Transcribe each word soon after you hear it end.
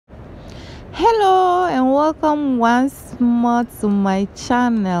Hello and welcome once more to my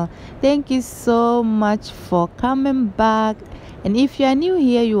channel. Thank you so much for coming back, and if you are new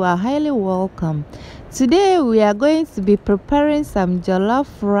here, you are highly welcome. Today we are going to be preparing some jollof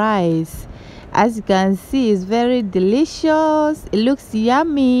rice. As you can see, it's very delicious, it looks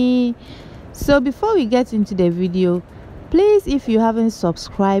yummy. So before we get into the video, please, if you haven't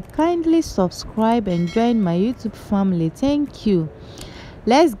subscribed, kindly subscribe and join my YouTube family. Thank you.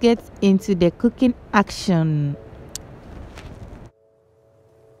 Let's get into the cooking action.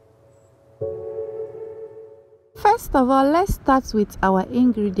 First of all, let's start with our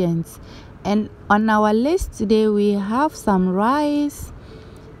ingredients. And on our list today, we have some rice,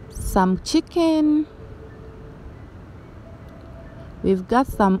 some chicken, we've got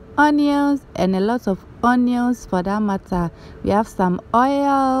some onions, and a lot of onions for that matter. We have some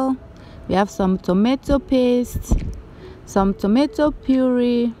oil, we have some tomato paste, some tomato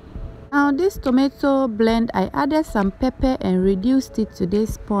puree. Now this tomato blend, I added some pepper and reduced it to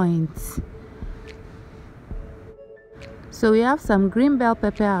this point. So we have some green bell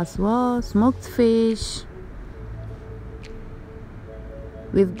pepper as well, smoked fish,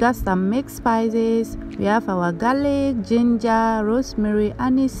 we've got some mixed spices, we have our garlic, ginger, rosemary,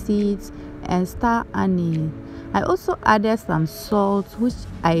 anise seeds, and star anise. I also added some salt, which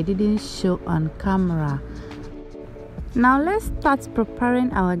I didn't show on camera. Now let's start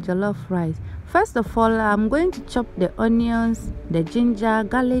preparing our jollof rice. First of all, I'm going to chop the onions, the ginger,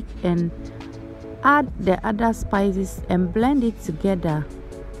 garlic, and add the other spices and blend it together.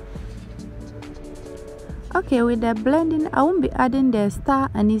 Okay, with the blending, I won't be adding the star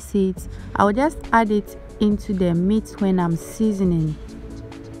anise seeds. I'll just add it into the meat when I'm seasoning.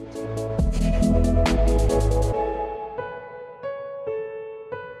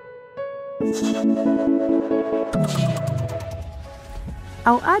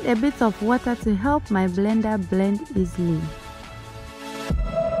 I'll add a bit of water to help my blender blend easily.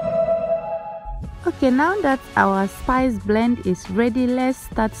 Okay, now that our spice blend is ready, let's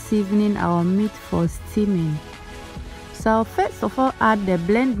start seasoning our meat for steaming. So I'll first of all add the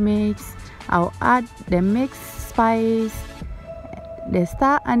blend mix. I'll add the mixed spice, the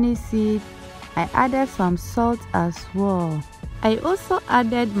star anise seed. I added some salt as well. I also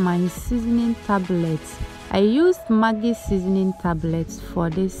added my seasoning tablets. I used Maggi seasoning tablets for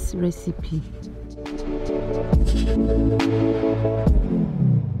this recipe.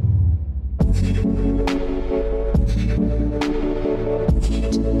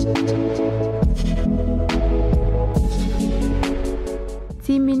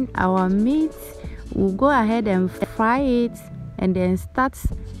 Steaming our meat, we'll go ahead and fry it and then start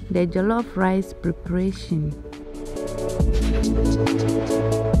the jollof rice preparation.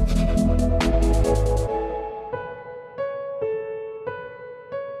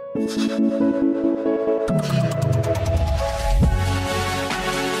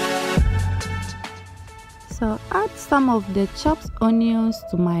 So add some of the chopped onions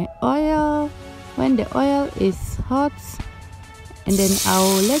to my oil. When the oil is hot, and then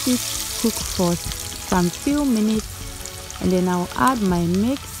I'll let it cook for some few minutes, and then I'll add my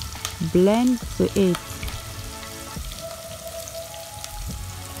mixed blend to it.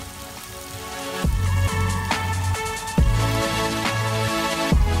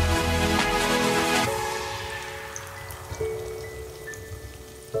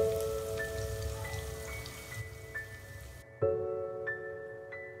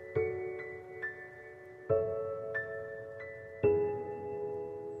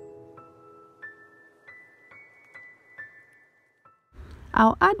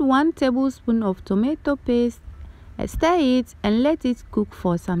 I'll add 1 tablespoon of tomato paste, stir it and let it cook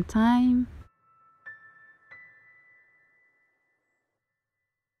for some time.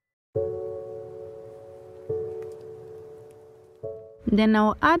 Then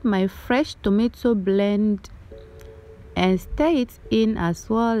I'll add my fresh tomato blend and stir it in as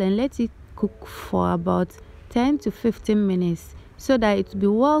well and let it cook for about 10 to 15 minutes so that it will be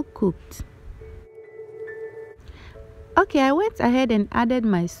well cooked. Okay, I went ahead and added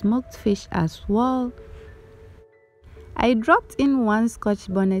my smoked fish as well. I dropped in 1 Scotch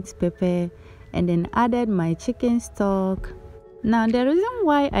bonnet pepper and then added my chicken stock. Now the reason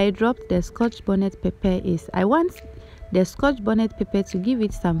why I dropped the Scotch bonnet pepper is I want the Scotch bonnet pepper to give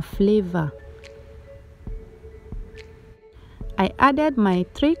it some flavor. I added my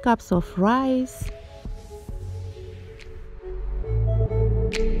 3 cups of rice.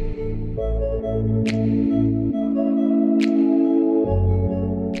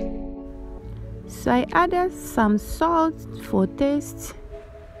 So I added some salt for taste.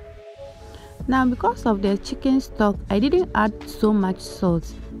 Now because of the chicken stock, I didn't add so much salt.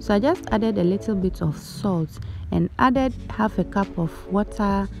 So I just added a little bit of salt and added half a cup of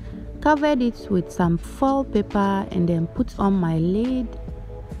water, covered it with some foil paper, and then put on my lid.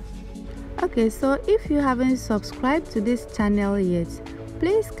 Okay, so if you haven't subscribed to this channel yet,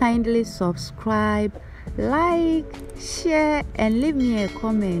 please kindly subscribe, like, share, and leave me a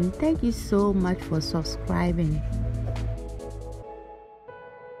comment. Thank you so much for subscribing.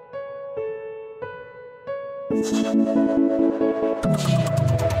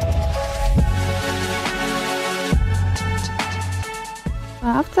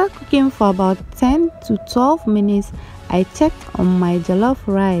 After cooking for about 10 to 12 minutes, I checked on my jollof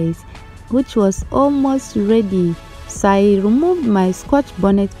rice, which was almost ready. So I removed my Scotch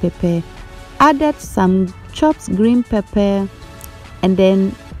bonnet pepper, added some chopped green pepper, and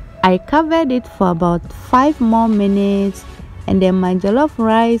then I covered it for about 5 more minutes, and then my jollof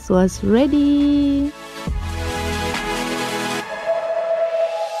rice was ready.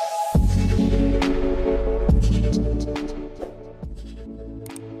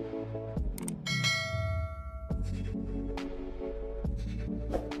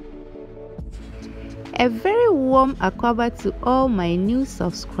 A very warm Accra to all my new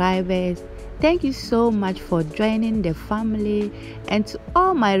subscribers. Thank you so much for joining the family, and to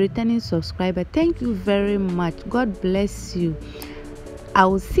all my returning subscribers, thank you very much. God bless you. I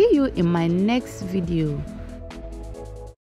will see you in my next video.